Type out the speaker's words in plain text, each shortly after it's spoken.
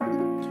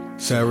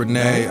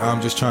Serenade, I'm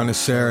just trying to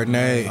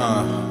serenade.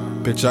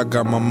 Bitch, I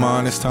got my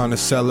mind, it's time to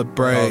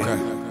celebrate.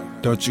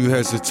 Don't you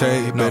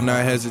hesitate, you better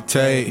not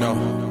hesitate.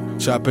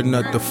 Chopping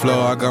up the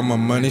floor, I got my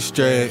money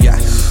straight.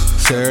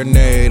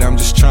 Serenade, I'm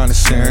just trying to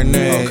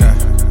serenade.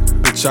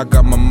 Bitch, I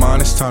got my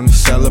mind, it's time to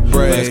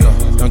celebrate.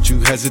 Don't you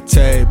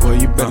hesitate, boy,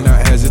 you better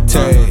not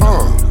hesitate.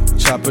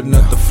 Chopping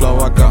up the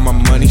floor, I got my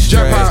money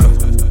straight.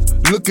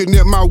 Looking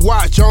at my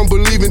watch, I don't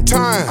believe in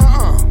time.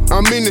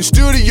 I'm in the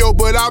studio,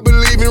 but I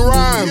believe in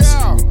rhymes.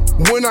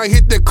 When I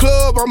hit the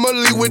club, I'ma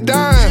leave with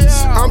dimes.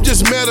 I'm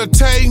just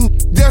meditating,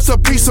 that's a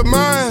peace of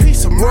mind.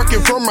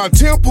 Working from my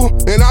temple,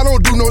 and I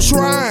don't do no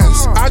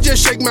shrines. I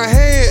just shake my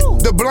head,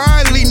 the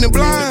blind leading the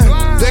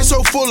blind. They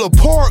so full of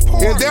pork,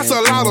 and that's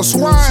a lot of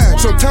swine.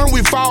 Sometimes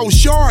we fall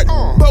short,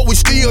 but we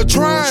still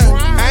trying.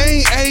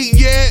 I ain't ate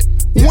yet.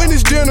 When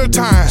it's dinner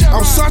time,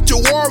 I'm such a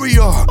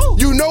warrior.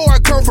 You know I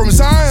come from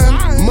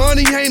Zion.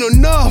 Money ain't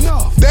enough,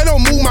 that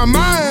don't move my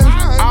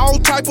mind. All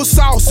type of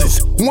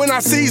sauces, when I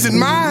season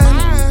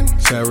mine.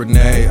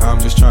 Serenade, I'm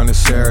just trying to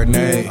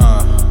serenade.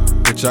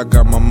 Bitch, I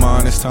got my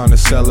mind, it's time to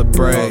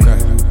celebrate.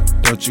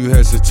 Don't you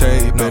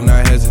hesitate, you better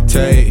not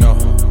hesitate.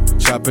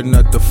 Chopping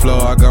up the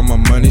floor, I got my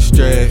money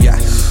straight.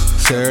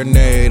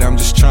 Serenade, I'm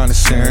just trying to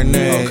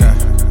serenade.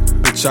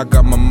 Bitch, I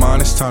got my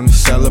mind, it's time to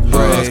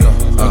celebrate.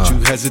 Don't you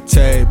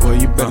hesitate, boy,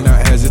 you better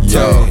not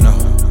hesitate.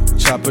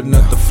 Chopping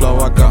up the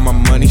floor, I got my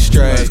money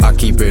straight. I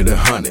keep it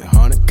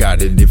 100,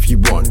 got it if you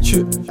want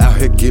it. Out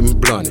here getting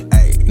blunted.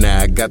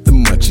 Now I got the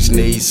munchies,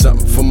 need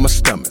something for my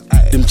stomach.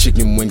 Them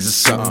chicken wings or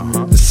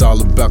something. It's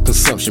all about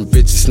consumption,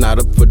 bitch, it's not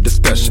up for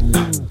discussion.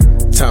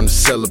 Time to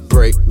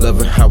celebrate,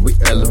 loving how we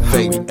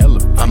elevate.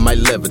 I might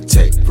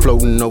levitate,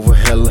 floating over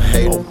hella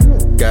hate.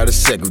 Gotta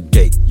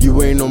segregate,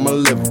 you ain't on my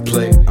level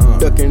play.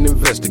 Duck and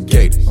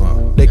investigate,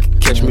 they can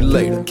catch me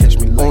later.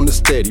 On the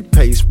steady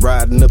pace,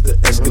 riding up the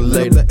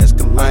escalator.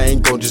 I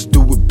ain't gon' just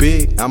do it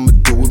big, I'ma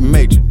do it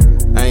major.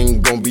 I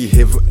ain't gon' be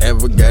here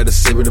forever, gotta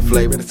savor the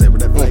flavor.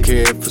 Don't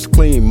care if it's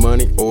clean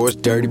money or it's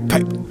dirty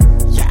paper.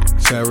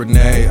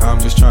 Serenade, I'm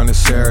just trying to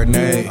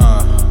serenade.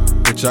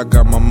 Bitch, I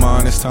got my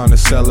mind, it's time to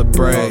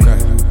celebrate.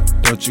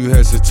 Don't you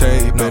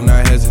hesitate, you better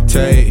not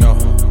hesitate.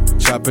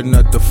 Chopping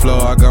up the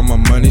floor, I got my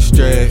money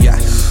straight.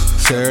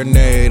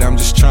 Serenade, I'm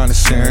just trying to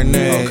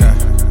serenade.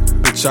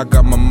 Bitch, I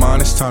got my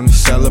mind, it's time to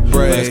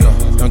celebrate.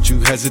 Don't you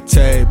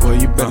hesitate, boy,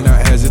 you better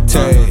not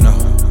hesitate.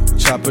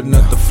 Chopping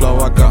up the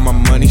floor, I got my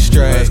money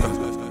straight.